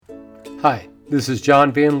Hi, this is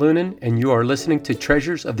John Van Lunen, and you are listening to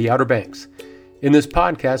Treasures of the Outer Banks. In this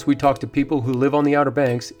podcast, we talk to people who live on the Outer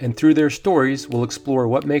Banks, and through their stories, we'll explore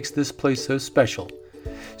what makes this place so special.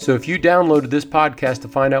 So if you downloaded this podcast to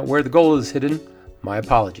find out where the gold is hidden, my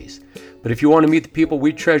apologies. But if you want to meet the people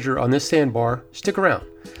we treasure on this sandbar, stick around.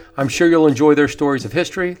 I'm sure you'll enjoy their stories of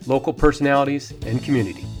history, local personalities, and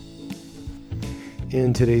community.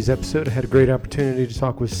 In today's episode, I had a great opportunity to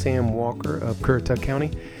talk with Sam Walker of Currituck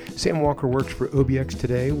County. Sam Walker works for OBX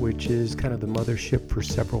today, which is kind of the mothership for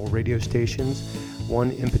several radio stations.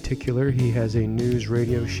 One in particular, he has a news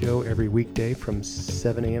radio show every weekday from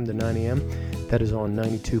 7 a.m. to 9 a.m. That is on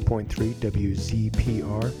 92.3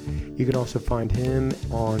 WZPR. You can also find him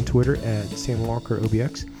on Twitter at Sam Walker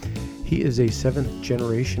OBX. He is a seventh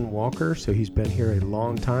generation Walker, so he's been here a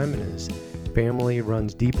long time and his family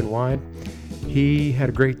runs deep and wide. He had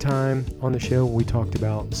a great time on the show. We talked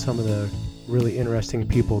about some of the really interesting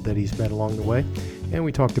people that he's met along the way, and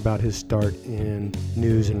we talked about his start in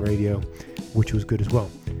news and radio, which was good as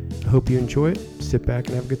well. I hope you enjoy it. Sit back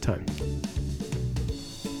and have a good time.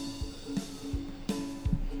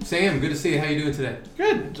 Sam, good to see you. How you doing today?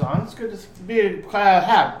 Good, John. It's good to be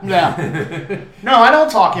happy. Yeah. No, I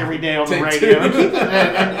don't talk every day on the radio.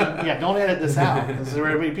 Don't edit this out. Because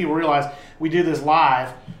people realize we do this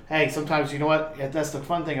live. Hey, sometimes, you know what? That's the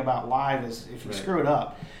fun thing about live is if you screw it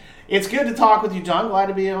up. It's good to talk with you, John. Glad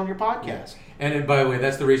to be on your podcast. And by the way,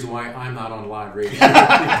 that's the reason why I'm not on live radio,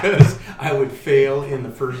 because I would fail in the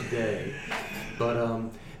first day. But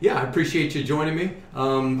I appreciate you joining me.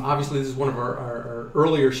 Obviously, this is one of our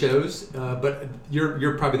earlier shows, but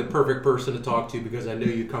you're probably the perfect person to talk to because I know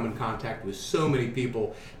you come in contact with so many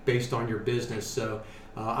people based on your business. So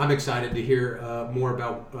I'm excited to hear more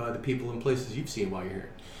about the people and places you've seen while you're here.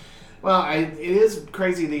 Well, it is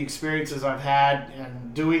crazy the experiences I've had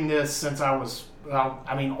and doing this since I was,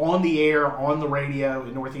 on the air, on the radio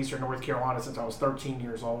in northeastern North Carolina since I was 13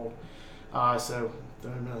 years old. So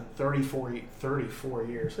 34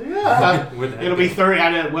 years. So, yeah, it'll be 30.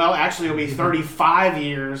 It'll be 35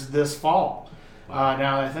 years this fall.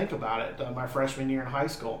 Now that I think about it, my freshman year in high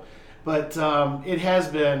school. But it has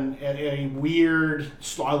been a weird,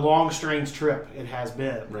 long, strange trip. It has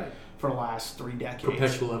been. Right. For the last 3 decades.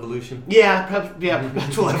 Perpetual evolution? Yeah,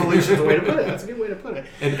 perpetual evolution is the way to put it. That's a good way to put it.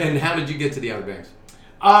 And how did you get to the Outer Banks?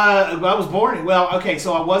 I was born,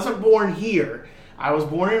 so I wasn't born here. I was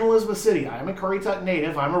born in Elizabeth City. I'm a Currituck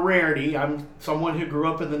native. I'm a rarity. I'm someone who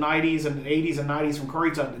grew up in the 90s and 80s and 90s from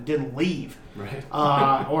Currituck that didn't leave. Right.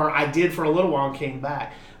 Or I did for a little while and came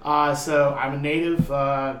back. So I'm a native,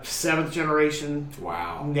 7th generation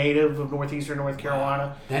native of northeastern North Carolina.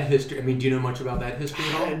 Wow. That history, do you know much about that history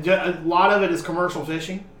at all? A lot of it is commercial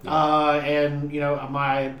fishing. And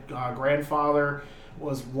my grandfather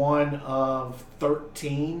was one of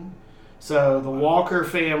 13. So the Walker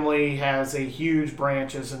family has a huge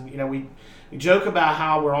branches, and we joke about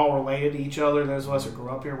how we're all related to each other. Those of us who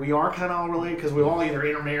grew up here, we are kind of all related because we all either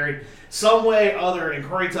intermarried some way or other in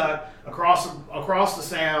Currituck across the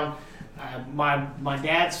Sound. My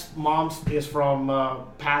dad's mom is from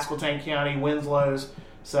Pasquotank County, Winslow's.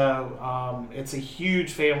 So it's a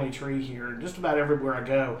huge family tree here. And just about everywhere I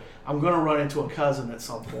go, I'm going to run into a cousin at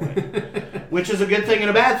some point, which is a good thing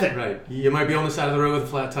and a bad thing. Right. You might be on the side of the road with a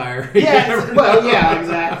flat tire. Exactly.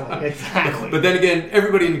 But then again,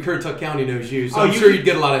 everybody in Currituck County knows you, so I'm sure you'd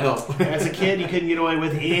get a lot of help. As a kid, you couldn't get away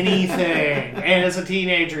with anything. And as a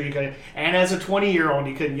teenager, you couldn't. And as a 20-year-old,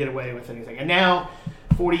 you couldn't get away with anything. And now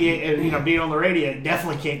 48, being on the radio, you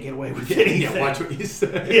definitely can't get away with anything. Yeah, watch what you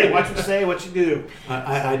say. Watch what you say, what you do.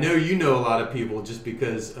 I know you know a lot of people just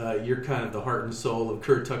because you're kind of the heart and soul of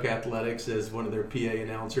Currituck Athletics as one of their PA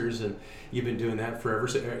announcers, and you've been doing that forever.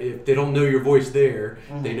 So if they don't know your voice there,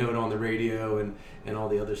 they know it on the radio and all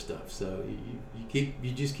the other stuff. So you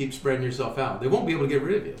just keep spreading yourself out. They won't be able to get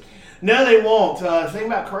rid of you. No, they won't. The thing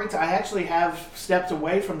about Currituck, I actually have stepped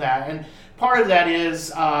away from that, and part of that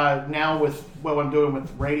is now with what I'm doing with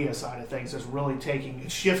the radio side of things is really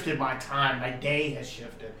shifted my time. My day has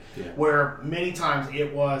shifted. Yeah. Where many times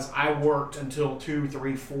it was I worked until 2,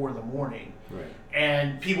 3, 4 in the morning. Right.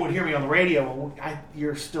 And people would hear me on the radio. Well,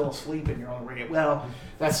 you're still asleep and you're on the radio. Well,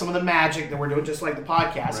 that's some of the magic that we're doing, just like the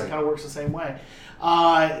podcast. Right. It kind of works the same way.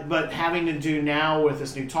 But having to do now with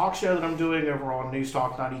this new talk show that I'm doing over on News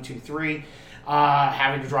Talk 92.3,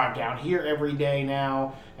 having to drive down here every day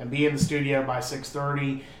now and be in the studio by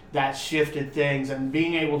 6:30, that shifted things. And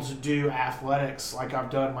being able to do athletics like I've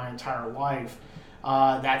done my entire life,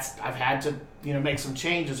 I've had to make some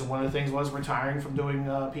changes. And one of the things was retiring from doing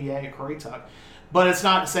PA at Currituck. But it's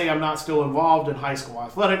not to say I'm not still involved in high school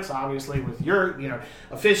athletics, obviously, with your,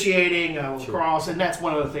 officiating, lacrosse, and that's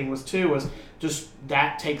one of the things too, was just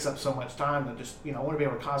that takes up so much time that just, I want to be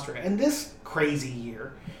able to concentrate. And this crazy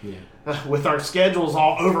year, with our schedules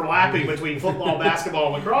all overlapping between football,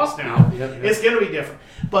 basketball, and lacrosse now, it's going to be different.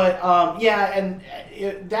 But,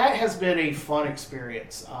 that has been a fun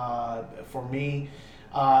experience for me,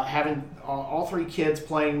 having all three kids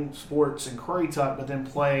playing sports in Currituck, but then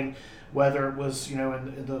playing, whether it was,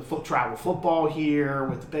 in the travel football here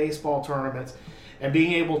with the baseball tournaments, and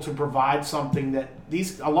being able to provide something that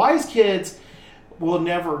a lot of these kids will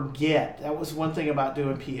never get. That was one thing about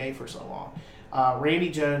doing PA for so long. Randy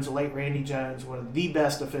Jones, the late Randy Jones, one of the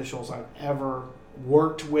best officials I've ever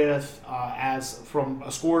worked with as from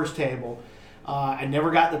a scores table. I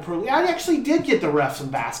never got the privilege. I actually did get the refs in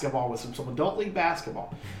basketball with some adult league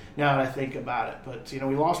basketball, now that I think about it. But,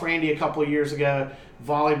 we lost Randy a couple of years ago.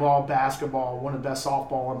 Volleyball, basketball, one of the best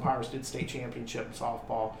softball umpires, did state championship in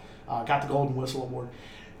softball, got the Golden Whistle Award.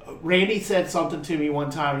 Randy said something to me one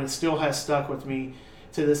time, and it still has stuck with me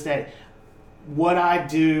to this day. What I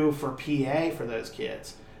do for PA for those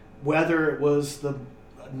kids, whether it was the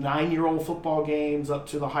 9-year-old football games up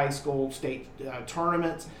to the high school state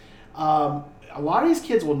tournaments, a lot of these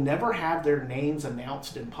kids will never have their names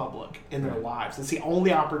announced in public in their lives. It's the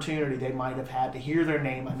only opportunity they might have had to hear their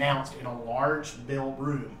name announced in a large built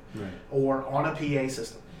room or on a PA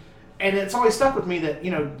system. And it's always stuck with me that,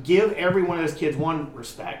 give every one of those kids, one,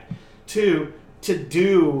 respect, two, to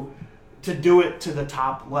do it to the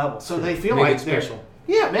top level. So they feel like they're special.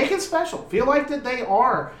 Yeah, make it special. Feel like that they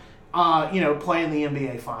are, playing the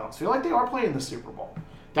NBA Finals. Feel like they are playing the Super Bowl.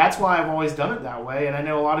 That's why I've always done it that way. And I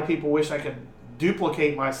know a lot of people wish I could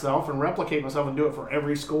duplicate myself and replicate myself and do it for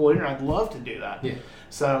every school in here. I'd love to do that. Yeah.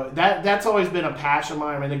 So that's always been a passion of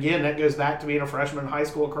mine. And again, that goes back to being a freshman in high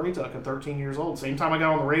school at Currituck at 13 years old. Same time I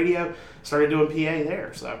got on the radio, started doing PA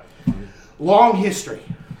there. So long history.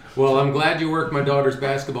 Well, I'm glad you worked my daughter's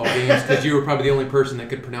basketball games because you were probably the only person that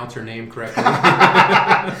could pronounce her name correctly.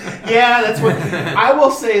 Yeah, that's what I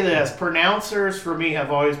will say. This pronouncers for me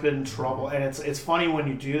have always been trouble, and it's funny when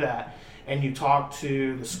you do that and you talk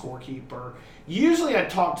to the scorekeeper. Usually, I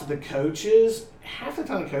talk to the coaches. Half the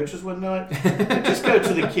time, the coaches wouldn't know it. Just go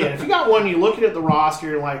to the kid. If you got one, you look at the roster,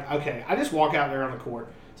 you're like, okay, I just walk out there on the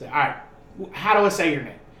court, say, all right, how do I say your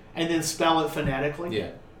name, and then spell it phonetically. Yeah.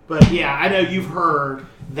 But yeah, I know you've heard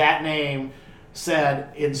that name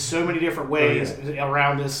said in so many different ways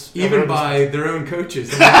around this. Even by their own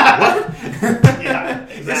coaches. What? Yeah,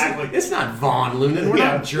 exactly. It's not Von Lunen. We're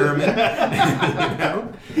not German.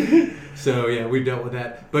 So yeah, we've dealt with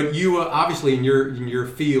that. But you obviously in your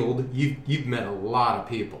field, you've met a lot of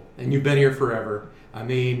people, and you've been here forever. I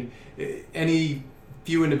mean, any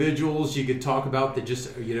few individuals you could talk about that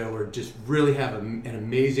just or just really have an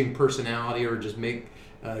amazing personality, or just make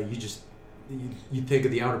you think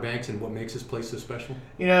of the Outer Banks and what makes this place so special?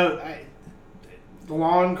 The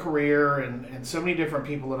long career and so many different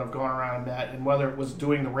people that I've gone around and met, and whether it was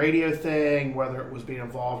doing the radio thing, whether it was being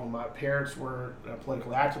involved when my parents were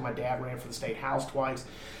politically active, my dad ran for the state house twice.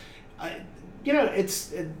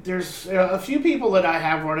 There's a few people that I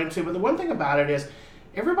have run into, but the one thing about it is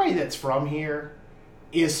everybody that's from here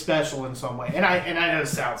is special in some way. And I know it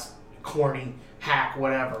sounds corny, hack,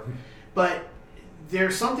 whatever, but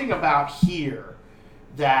there's something about here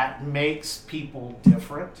that makes people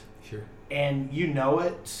different. Sure. And you know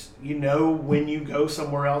it. You know when you go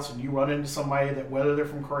somewhere else and you run into somebody that, whether they're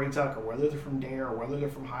from Currituck or whether they're from Dare or whether they're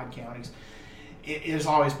from Hyde counties, it is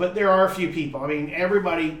always. But there are a few people. I mean,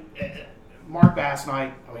 everybody. Mark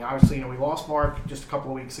Bassnight. I mean, obviously, we lost Mark just a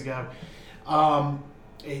couple of weeks ago.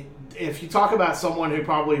 If you talk about someone who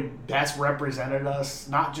probably best represented us,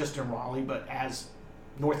 not just in Raleigh, but as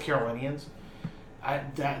North Carolinians,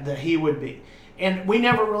 that he would be. And we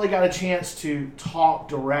never really got a chance to talk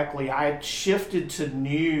directly. I shifted to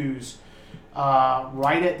news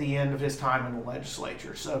right at the end of his time in the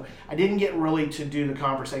legislature. So I didn't get really to do the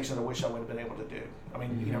conversation that I wish I would have been able to do. I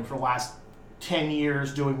mean, for the last 10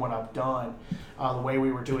 years doing what I've done, the way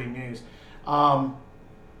we were doing news.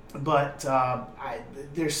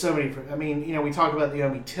 There's so many. I mean, we talk about the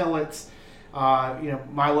Omi Tillets,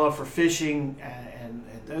 my love for fishing and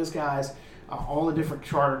those guys, all the different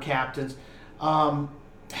charter captains. What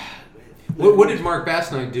did Mark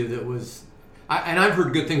Bassnight do that was, and I've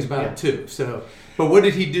heard good things about him too. So, but what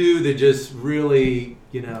did he do that just really,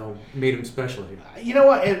 made him special here? You know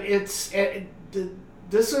what? This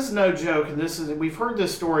is no joke, and we've heard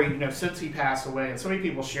this story, since he passed away, and so many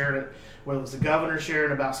people shared it. Whether it was the governor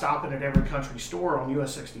sharing about stopping at every country store on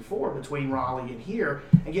US 64 between Raleigh and here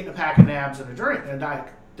and getting a pack of nabs and a drink and a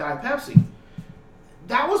Diet Pepsi.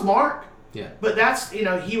 That was Mark. Yeah. But that's,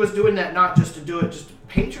 he was doing that not just to do it, just to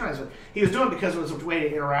patronize it. He was doing it because it was a way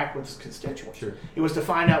to interact with his constituents. Sure. It was to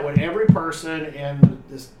find out what every person in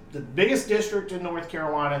the biggest district in North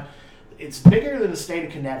Carolina, it's bigger than the state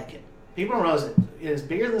of Connecticut. People don't realize it is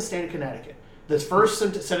bigger than the state of Connecticut. This first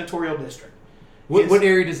senatorial district. What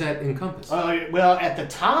area does that encompass? Well, at the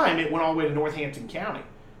time, it went all the way to Northampton County.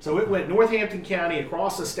 So it went Northampton County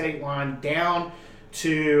across the state line down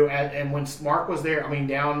to, and when Mark was there,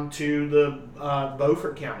 down to the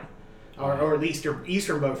Beaufort County, or at least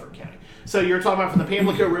eastern Beaufort County. So you're talking about from the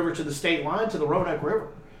Pamlico River to the state line to the Roanoke River.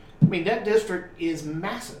 That district is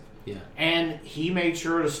massive. Yeah. And he made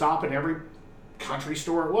sure to stop in every country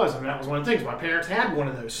store it was. That was one of the things. My parents had one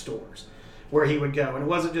of those stores where he would go. And it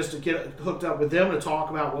wasn't just to get hooked up with them to talk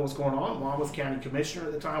about what was going on. Mom was county commissioner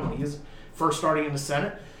at the time when he was first starting in the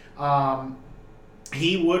Senate.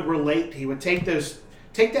 He would relate. He would take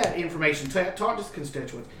that information, talk to his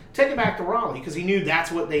constituents, take it back to Raleigh because he knew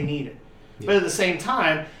that's what they needed. Yeah. But at the same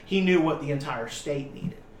time, he knew what the entire state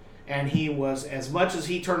needed. And he was, as much as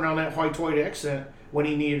he turned on that hoity-toity accent when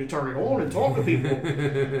he needed to turn it on and talk to people,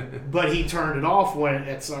 but he turned it off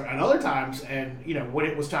at other times, and when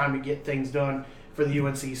it was time to get things done for the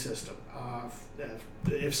UNC system.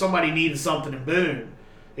 If somebody needed something in Boone,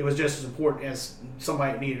 it was just as important as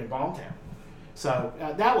somebody needed in Baumtown. So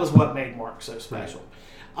that was what made Mark so special.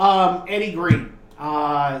 Right. Eddie Green,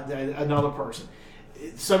 another person.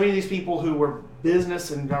 So many of these people who were business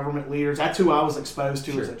and government leaders, that's who I was exposed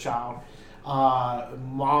to as a child.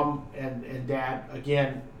 Mom and dad,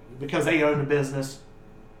 again, because they owned a business,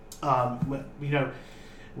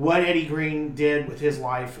 what Eddie Green did with his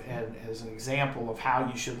life and as an example of how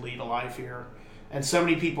you should lead a life here. And so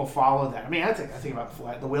many people follow that. I think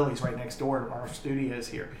about the Willie's right next door to our studios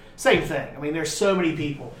here. Same thing. There's so many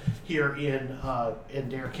people here in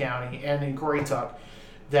Dare County and in Currituck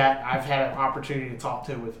that I've had an opportunity to talk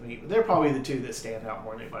to with me. They're probably the two that stand out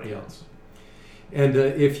more than anybody else. And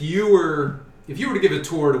if you were to give a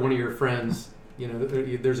tour to one of your friends,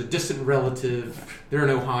 there's a distant relative, they're in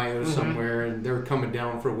Ohio somewhere, and they're coming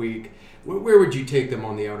down for a week. Where would you take them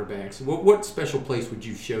on the Outer Banks? What special place would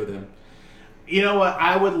you show them? You know what?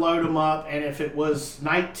 I would load them up, and if it was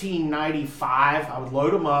 1995, I would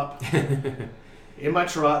load them up in my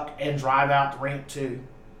truck and drive out to Ramp 2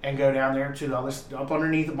 and go down there to up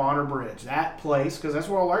underneath the Bonner Bridge. That place, because that's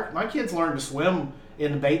where my kids learned to swim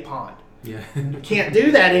in the bait pond. Yeah, can't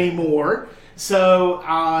do that anymore. So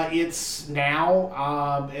it's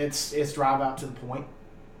now it's drive out to the point.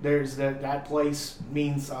 There's that place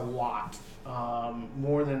means a lot,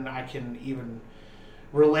 more than I can even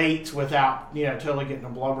relate without totally getting a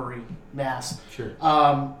blubbery mess. Sure.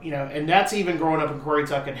 And that's even growing up in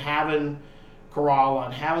Currituck and having Corolla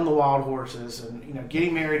and having the wild horses and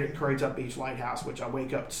getting married at Currituck Beach Lighthouse, which I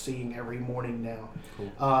wake up seeing every morning now.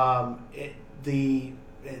 Cool.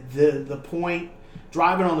 The point,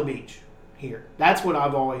 driving on the beach here. That's what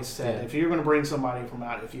I've always said. Yeah. If you're going to bring somebody from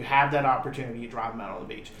out, if you have that opportunity, you drive them out on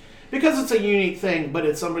the beach. Because it's a unique thing, but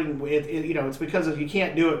it's something, it's because you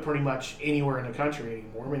can't do it pretty much anywhere in the country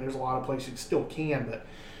anymore. There's a lot of places you still can, but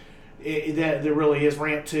there really is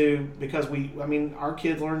Ramp 2 because our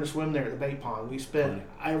kids learned to swim there at the bait pond. We spent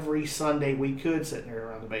every Sunday we could sitting there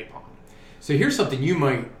around the bait pond. So here's something you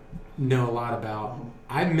might know a lot about.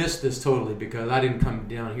 I missed this totally because I didn't come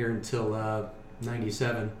down here until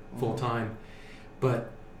 97 full time. But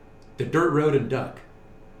the dirt road and duck.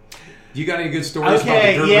 You got any good stories about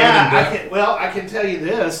the dirt road and duck? I can tell you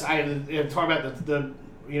this. I talk about the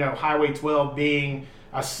Highway 12 being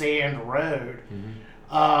a sand road. Mm-hmm.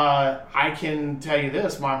 I can tell you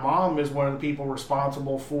this. My mom is one of the people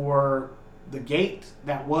responsible for the gate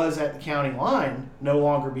that was at the county line no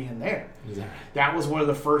longer being there. That was one of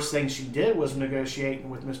the first things she did was negotiating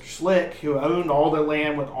with Mr. Slick, who owned all the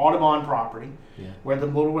land with Audubon property, where the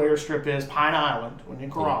little airstrip is, Pine Island,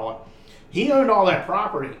 in Corolla. Yeah. He owned all that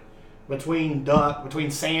property between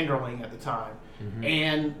Sanderling at the time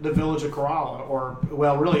and the village of Corolla,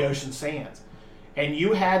 really Ocean Sands. And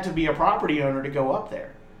you had to be a property owner to go up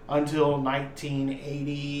there until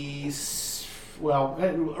 1980s.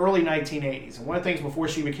 Early 1980s. And one of the things before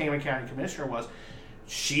she became a county commissioner was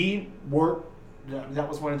she worked, that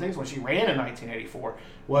was one of the things when she ran in 1984,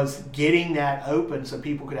 was getting that open so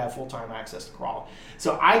people could have full-time access to Corolla.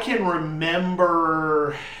 So I can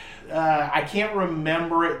remember, I can't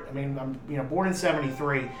remember it. I'm born in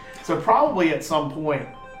 73, so probably at some point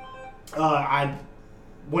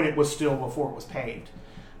when it was still before it was paved.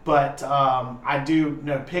 But I do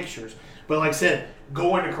know pictures. But like I said,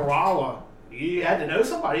 going to Corolla, you had to know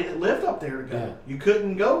somebody that lived up there to go. Yeah. You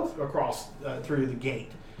couldn't go across through the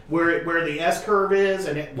gate. where the S curve is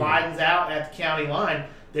and it widens out at the county line.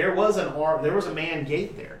 There was a man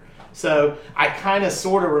gate there. So I kind of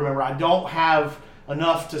sort of remember. I don't have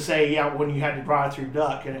enough to say, when you had to drive through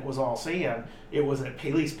Duck and it was all sand, it was at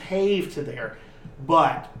least paved to there.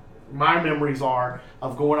 But my memories are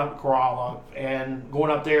of going up to Corolla and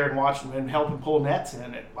going up there and watching and helping pull nets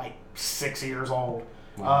in at like 6 years old.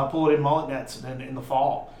 Wow. Pulling in mullet nets in the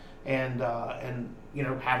fall, and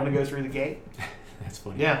having to go through the gate. That's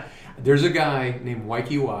funny. Yeah. There's a guy named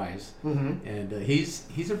Wikey Wise, Mm-hmm. and he's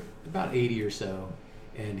about 80 or so,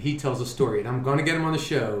 and he tells a story, and I'm going to get him on the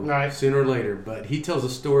show sooner or later, but he tells a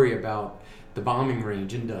story about the bombing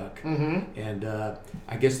range in Duck, Mm-hmm. and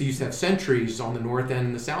I guess they used to have sentries on the north end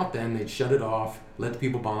and the south end. They'd shut it off, let the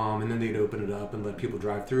people bomb, and then they'd open it up and let people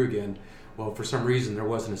drive through again. Well, for some reason, there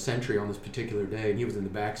wasn't a sentry on this particular day, and he was in the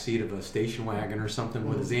back seat of a station wagon or something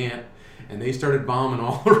with his aunt, and they started bombing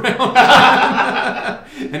all around.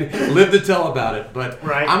 And he lived to tell about it. But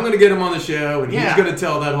I'm going to get him on the show, and he's going to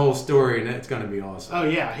tell that whole story, and it's going to be awesome. Oh,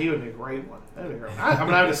 yeah, he would be a great one. That would be great. I'm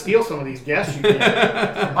going to have to steal some of these guests you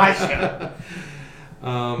get from my show.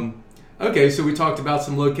 Okay, so we talked about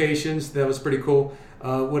some locations. That was pretty cool.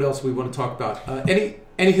 What else we want to talk about?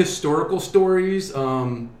 Any historical stories?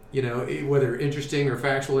 Whether interesting or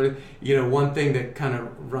factual. One thing that kind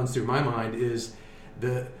of runs through my mind is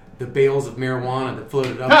the bales of marijuana that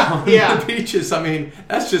floated up on the beaches. I mean,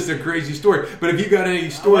 that's just a crazy story. But if you got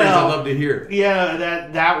any stories, I'd love to hear. Yeah,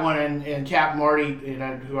 that one and Captain Marty,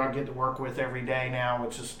 who I get to work with every day now,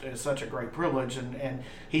 which is such a great privilege. And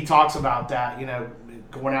he talks about that,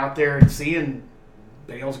 going out there and seeing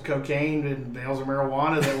bales of cocaine and bales of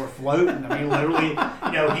marijuana that were floating. I mean, literally,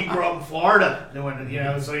 he grew up in Florida doing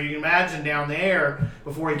it, so you can imagine down there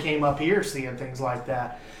before he came up here seeing things like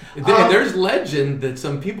that. There's legend that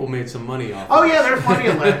some people made some money off of it. Yeah, there's plenty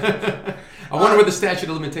of legend. I wonder what the statute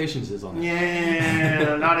of limitations is on that.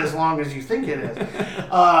 Yeah, not as long as you think it is.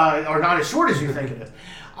 Or not as short as you think it is.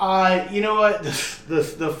 You know what?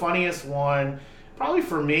 The funniest one, probably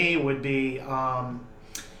for me, would be...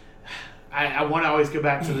 I want to always go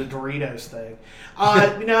back to the Doritos thing.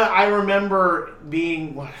 I remember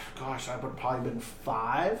being, I would have probably been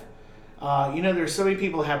 5. There's so many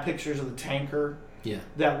people that have pictures of the tanker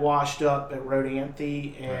that washed up at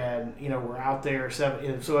Rodanthe, and, we're out there. So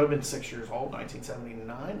I've been 6 years old, 1979,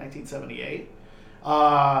 1978.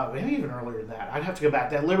 Maybe even earlier than that. I'd have to go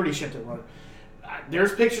back. That Liberty ship that run.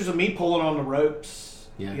 There's pictures of me pulling on the ropes.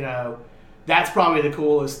 Yeah. That's probably the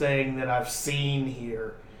coolest thing that I've seen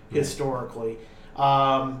here. Historically,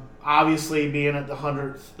 obviously being at the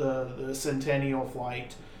 100th, the centennial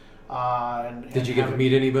flight. Did you get to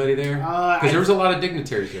meet anybody there? Because there was a lot of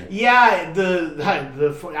dignitaries there. Yeah,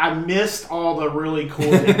 I missed all the really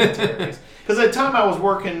cool dignitaries because at the time I was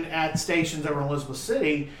working at stations over in Elizabeth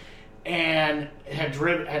City and had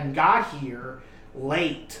driven and got here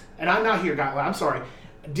late, and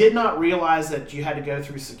did not realize that you had to go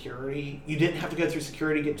through security. You didn't have to go through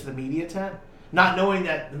security to get to the media tent. Not knowing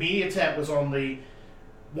that the media tent was on the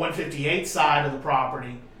 158 side of the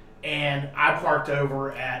property, and I parked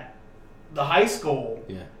over at the high school,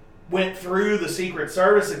 went through the Secret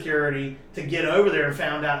Service security to get over there and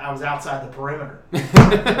found out I was outside the perimeter.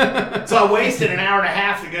 So I wasted an hour and a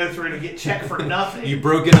half to go through to get checked for nothing. You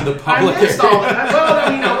broke into the public. I missed all that.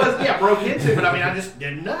 I broke into it, but I just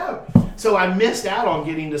didn't know. So I missed out on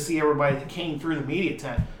getting to see everybody that came through the media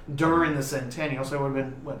tent during the centennial. So it would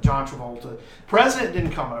have been John Travolta. President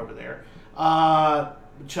didn't come over there.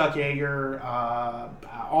 Chuck Yeager,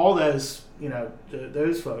 all those,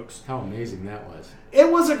 those folks. How amazing that was. It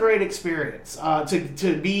was a great experience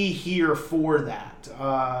to be here for that,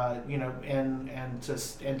 and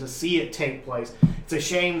to see it take place. It's a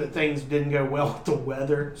shame that things didn't go well with the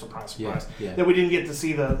weather. Surprise, that we didn't get to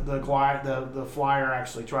see the flyer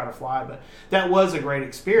actually try to fly. But that was a great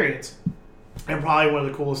experience, and probably one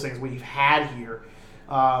of the coolest things we've had here.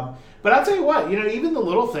 But I'll tell you what, even the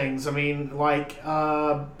little things. I mean, like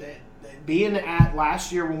being at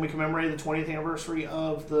last year when we commemorated the 20th anniversary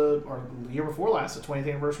or the year before last, the 20th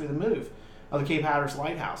anniversary of the move of the Cape Hatteras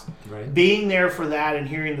Lighthouse. Right. Being there for that and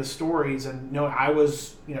hearing the stories, and I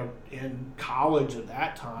was in college at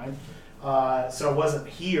that time, so I wasn't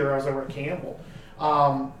here. I was over at Campbell.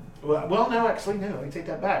 No, I take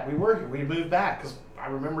that back. We were here. We moved back because I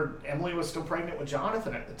remember Emily was still pregnant with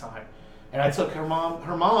Jonathan at the time. And I took her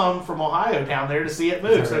mom from Ohio down there to see it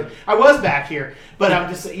move. So I was back here, but I'm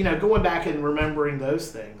just going back and remembering those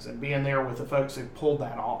things and being there with the folks who pulled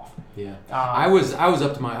that off. Yeah, I was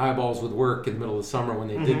up to my eyeballs with work in the middle of the summer when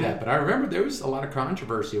they did that. But I remember there was a lot of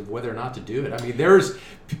controversy of whether or not to do it. I mean, there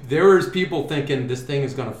was people thinking this thing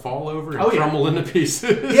is going to fall over and crumble into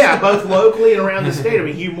pieces. Yeah, both locally and around the state. I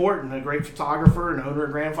mean, Hugh Morton, a great photographer and owner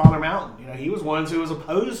of Grandfather Mountain, he was one who was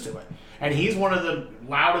opposed to it. And he's one of the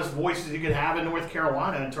loudest voices you could have in North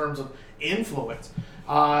Carolina in terms of influence.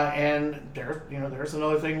 And there's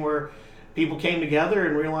another thing where people came together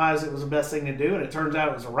and realized it was the best thing to do, and it turns out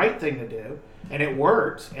it was the right thing to do, and it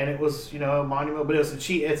worked, and it was a monument. But it's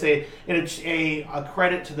a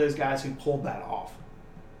credit to those guys who pulled that off.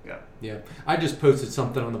 Yeah. I just posted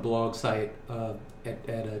something on the blog site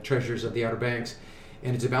at Treasures of the Outer Banks,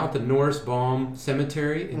 and it's about the Norris Baum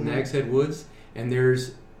Cemetery in Nags Head Woods, and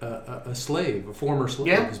there's a former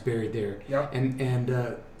slave is buried there. Yep.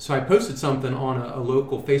 And so I posted something on a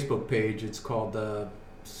local Facebook page. It's called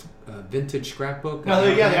Vintage Scrapbook. The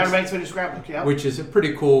Outer Banks Vintage Scrapbook, yeah. Which is a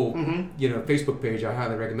pretty cool, Facebook page. I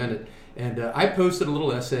highly recommend it. And I posted a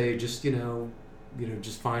little essay, just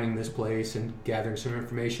just finding this place and gathering some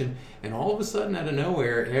information. And all of a sudden, out of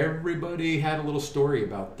nowhere, everybody had a little story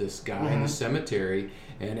about this guy in the cemetery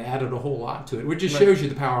and added a whole lot to it, which just shows you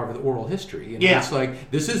the power of the oral history. It's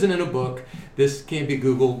like, this isn't in a book, this can't be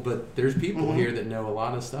Googled, but there's people here that know a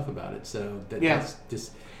lot of stuff about it. So that's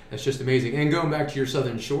just amazing. And going back to your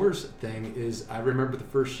Southern Shores thing, is I remember the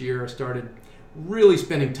first year I started really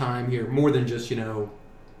spending time here, more than just,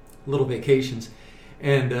 little vacations.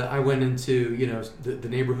 And I went into, the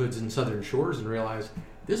neighborhoods in Southern Shores and realized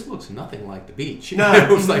this looks nothing like the beach. It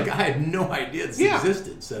was like I had no idea this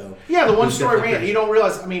existed. So the one-story ranch. You don't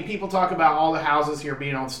realize. I mean, people talk about all the houses here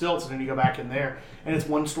being on stilts, and then you go back in there, and it's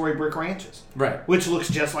one-story brick ranches, right? Which looks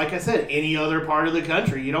just like I said, any other part of the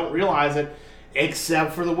country. You don't realize it,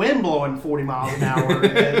 except for the wind blowing 40 miles an hour.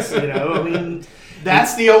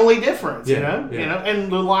 That's the only difference,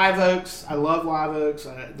 And the live oaks, I love live oaks.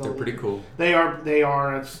 They're pretty cool. They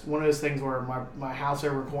are. It's one of those things where my house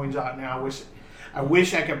over in Coinjot now. I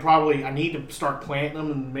wish I could I need to start planting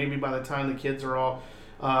them, and maybe by the time the kids are all,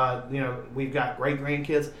 we've got great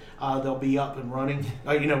grandkids, they'll be up and running.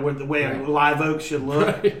 With the way a live oak should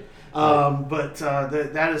look. Right. But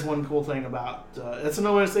that is one cool thing about. That's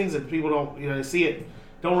another one of those things that people don't see it,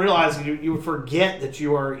 don't realize. You forget that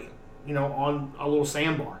you are. On a little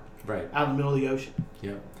sandbar, right out in the middle of the ocean.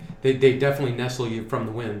 Yeah, they definitely nestle you from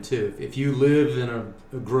the wind too. If you live in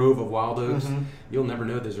a grove of wild oaks, you'll never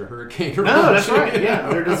know there's a hurricane around. No, that's right. Yeah,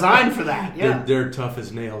 they're designed for that. Yeah, they're tough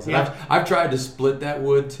as nails. And I've tried to split that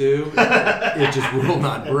wood too. It just will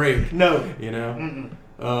not break. No,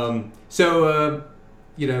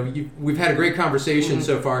 we've had a great conversation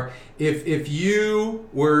so far. If you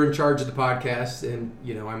were in charge of the podcast, and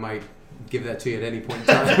I might give that to you at any point in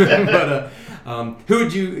time. But who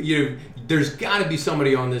would you there's got to be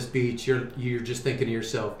somebody on this beach. You're just thinking to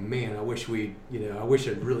yourself, man, I wish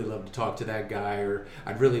I'd really love to talk to that guy, or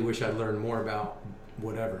I'd really wish I'd learned more about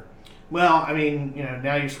whatever. Well, I mean,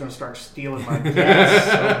 now you're just going to start stealing my guests.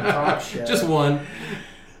 Talk shit. Just one.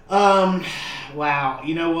 Wow.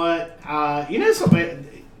 You know what? Something.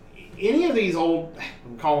 Any of these old,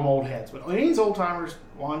 we call them old heads, but any of these old timers,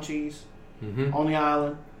 Wanchis on the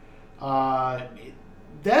island.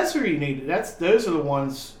 That's where you need it. Those are the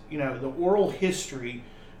ones, the oral history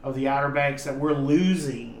of the Outer Banks that we're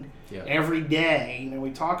losing every day.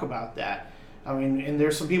 We talk about that. I mean, and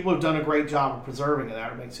there's some people who've done a great job of preserving it. The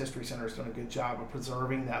Outer Banks History Center has done a good job of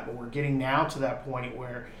preserving that, but we're getting now to that point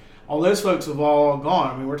where all those folks have all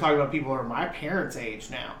gone. I mean, we're talking about people who are my parents' age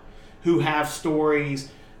now who have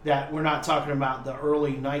stories that we're not talking about the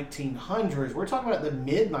early 1900s. We're talking about the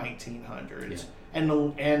mid-1900s. Yeah.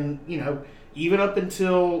 And even up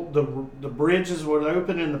until the bridges were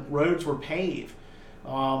open and the roads were paved,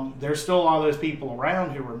 there's still a lot of those people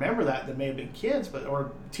around who remember that may have been kids,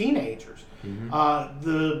 or teenagers.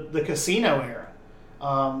 The casino era,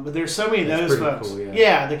 but there's so many of those folks. Cool,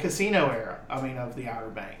 the casino era. I mean, of the Outer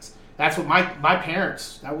Banks. That's what my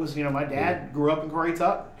parents. That was my dad grew up in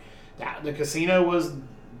Currituck. The casino was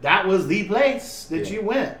the place that you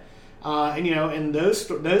went, and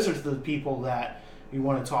those are the people that you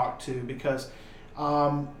want to talk to, because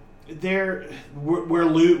we're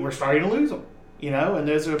starting to lose them, and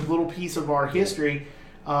there's a little piece of our history.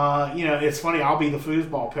 It's funny. I'll be the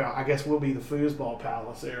foosball palace. I guess we'll be the foosball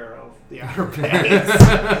palace era of the Outer Banks,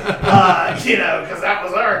 because that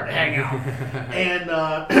was our hangout. And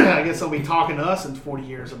I guess they'll be talking to us in 40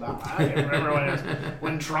 years about. I remember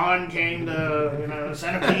when Tron came to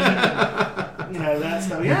Centipede. that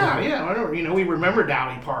stuff. Yeah. I remember, we remember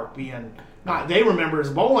Dowdy Park being, they remember as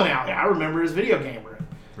a bowling alley. I remember as video game room.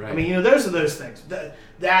 Right. I mean, those are those things. There's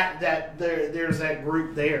that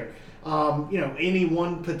group there. Any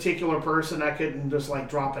one particular person, I couldn't just like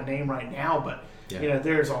drop a name right now, but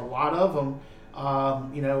there's a lot of them.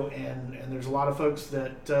 And there's a lot of folks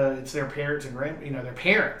that it's their parents and their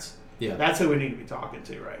parents. Yeah, that's who we need to be talking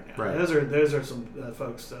to right now. Right. Those are some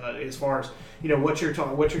folks as far as what you're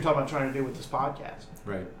talking about trying to do with this podcast.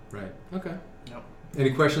 Right. Okay. No.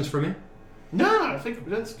 Any questions for me? No, I think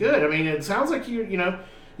that's good. I mean, it sounds like you're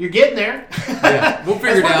getting there. Yeah, we'll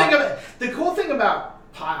figure it out. The cool thing about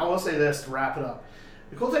I will say this to wrap it up.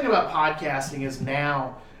 The cool thing about podcasting is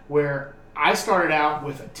now where I started out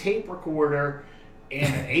with a tape recorder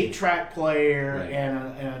and an 8-track player right.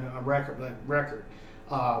 and a record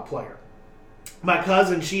player. My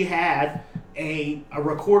cousin, she had a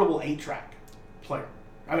recordable 8-track player.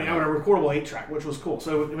 I mean, a recordable 8-track, which was cool.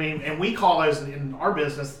 So, I mean, and we call those in our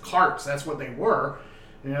business carts. That's what they were.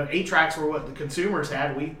 8-tracks were what the consumers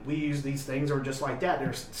had. We use these things, or just like that.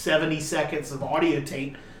 There's 70 seconds of audio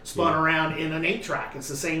tape spun around in an 8-track. It's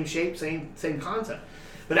the same shape, same content.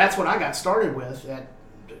 But that's what I got started with at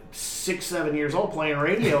 6-7 years old, playing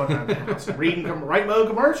radio in my house, writing my own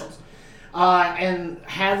commercials, and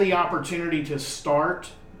had the opportunity to start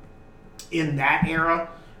in that era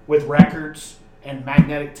with records and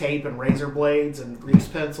magnetic tape and razor blades and grease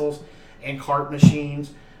pencils and cart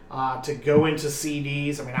machines. To go into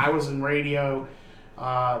CDs. I mean, I was in radio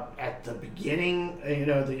at the beginning, in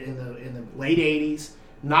the late '80s.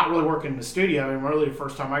 Not really working in the studio. I mean, really, the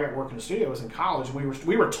first time I got working in the studio was in college. And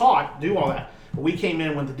we were taught to do all that, but we came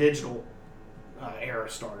in when the digital era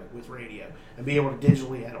started with radio and be able to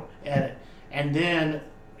digitally edit. And then,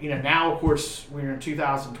 now of course we're in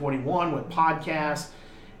 2021 with podcasts,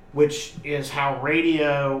 which is how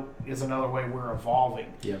radio is another way we're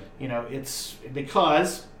evolving. Yeah. It's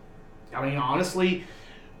because, I mean, honestly,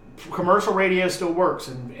 commercial radio still works,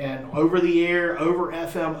 and over the air, over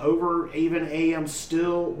FM, over even AM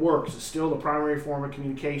still works. It's still the primary form of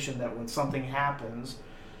communication that when something happens,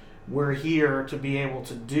 we're here to be able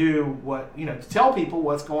to do what, to tell people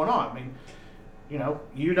what's going on. I mean,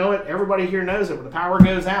 it, everybody here knows it. When the power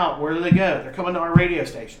goes out, where do they go? They're coming to our radio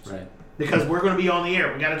stations. Right. Because we're going to be on the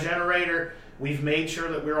air. We got a generator. We've made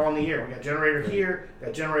sure that we're on the air. We got a generator here, got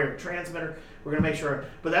a generator transmitter. We're going to make sure.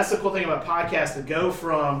 But that's the cool thing about podcasts, to go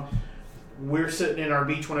from, we're sitting in our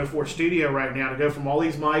Beach 104 studio right now, to go from all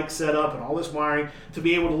these mics set up and all this wiring to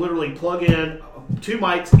be able to literally plug in 2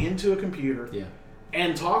 mics into a computer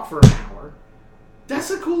and talk for an hour. That's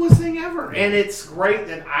the coolest thing ever. And it's great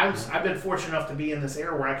that I've been fortunate enough to be in this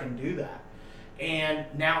era where I can do that. And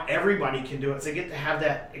now everybody can do it. So they get to have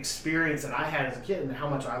that experience that I had as a kid and how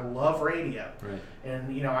much I love radio. Right.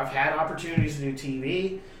 And, I've had opportunities to do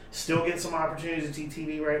TV, still get some opportunities to do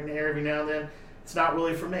TV right there every now and then. It's not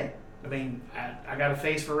really for me. I mean, I got a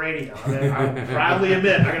face for radio. I mean, I proudly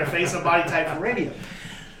admit I got a face and body type for radio.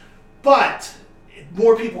 But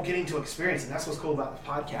more people getting to experience, and that's what's cool about the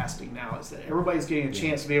podcasting now, is that everybody's getting a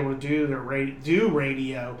chance to be able to do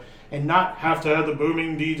radio and not have to have the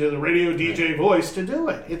booming DJ, the radio DJ voice to do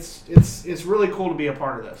it. It's really cool to be a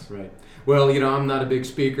part of this. Right. Well, I'm not a big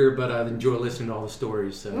speaker, but I enjoy listening to all the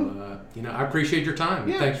stories. So, I appreciate your time.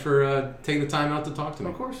 Yeah. Thanks for taking the time out to talk to me.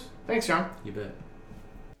 Of course. Thanks, John. You bet.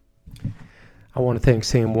 I want to thank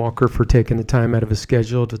Sam Walker for taking the time out of his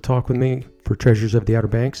schedule to talk with me for Treasures of the Outer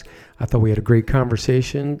Banks. I thought we had a great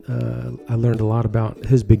conversation. I learned a lot about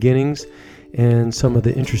his beginnings and some of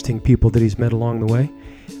the interesting people that he's met along the way.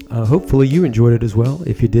 Hopefully you enjoyed it as well.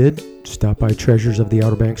 If you did, stop by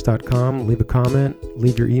treasuresoftheouterbanks.com, leave a comment,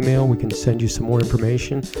 leave your email. We can send you some more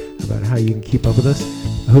information about how you can keep up with us.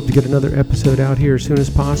 I hope to get another episode out here as soon as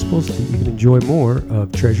possible so that you can enjoy more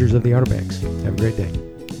of Treasures of the Outer Banks. Have a great day.